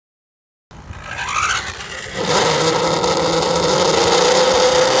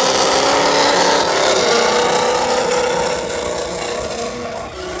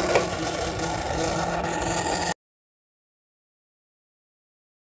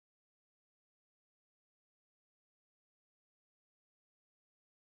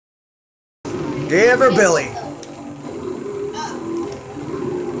Give her Billy.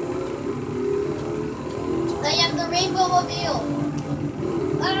 I have the rainbow mobile.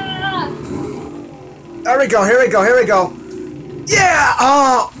 There we go, here we go, here we go. Yeah!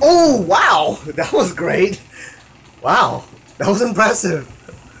 Oh, wow! That was great. Wow, that was impressive.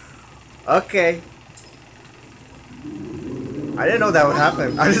 Okay. I didn't know that would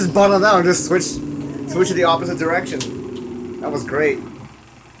happen. I just bundled out and just switched to the opposite direction. That was great.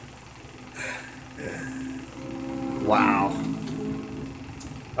 Wow.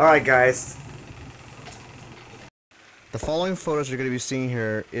 Alright, guys. The following photos you're going to be seeing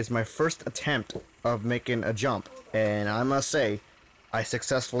here is my first attempt of making a jump, and I must say, I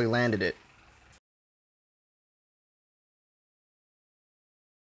successfully landed it.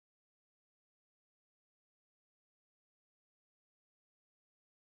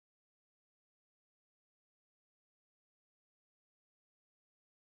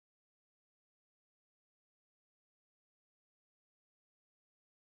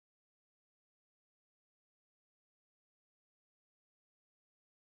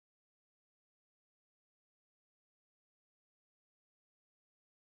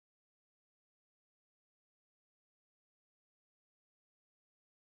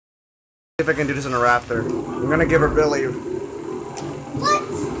 If I can do this in a Raptor. I'm gonna give her Billy. What?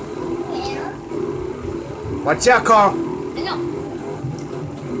 Where? Watch out, Carl. I know.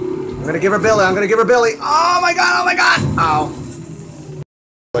 I'm gonna give her Billy. I'm gonna give her Billy. Oh my god, oh my god! Ow.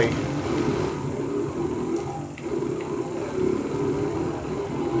 Billy.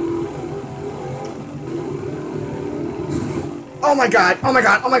 Oh my god, oh my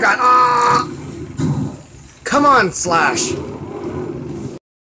god, oh my god. Ah! Come on, Slash.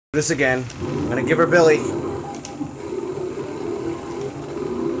 This again. I'm gonna give her Billy.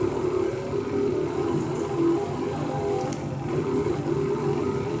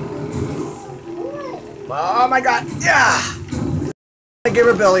 Oh my god, yeah! I'm gonna give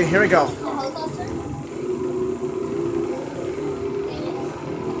her Billy. Here we go.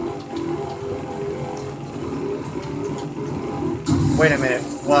 Wait a minute.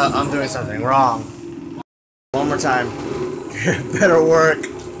 What? I'm doing something wrong. One more time. Better work.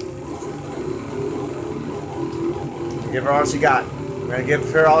 Give her all she got. I'm gonna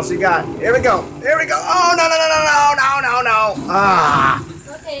give her all she got. Here we go. Here we go. Oh no no no no no no no no! Ah!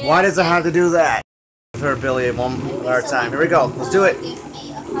 Okay, why does it have to do that? Give her Billy one more time. Here we go. Let's do it. Give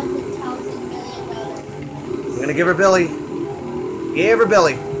me $100,000 million. I'm gonna give her Billy. Give her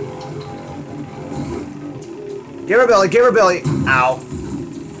Billy. Give her Billy. Give her Billy. Ow.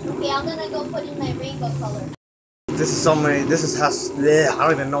 Okay, I'm gonna go put in my rainbow color. This is so many. This is how. I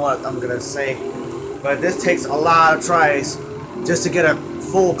don't even know what I'm gonna say. But this takes a lot of tries just to get a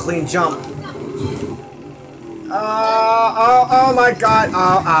full clean jump. Oh my god.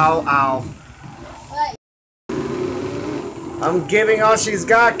 Ow, ow, ow. I'm giving all she's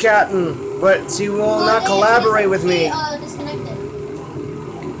got, Captain, but she will not collaborate with me. Disconnected.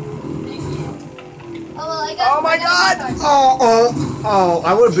 Oh, well, I got, oh my god! Oh,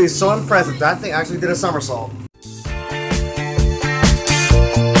 I would be so impressed if that thing actually did a somersault.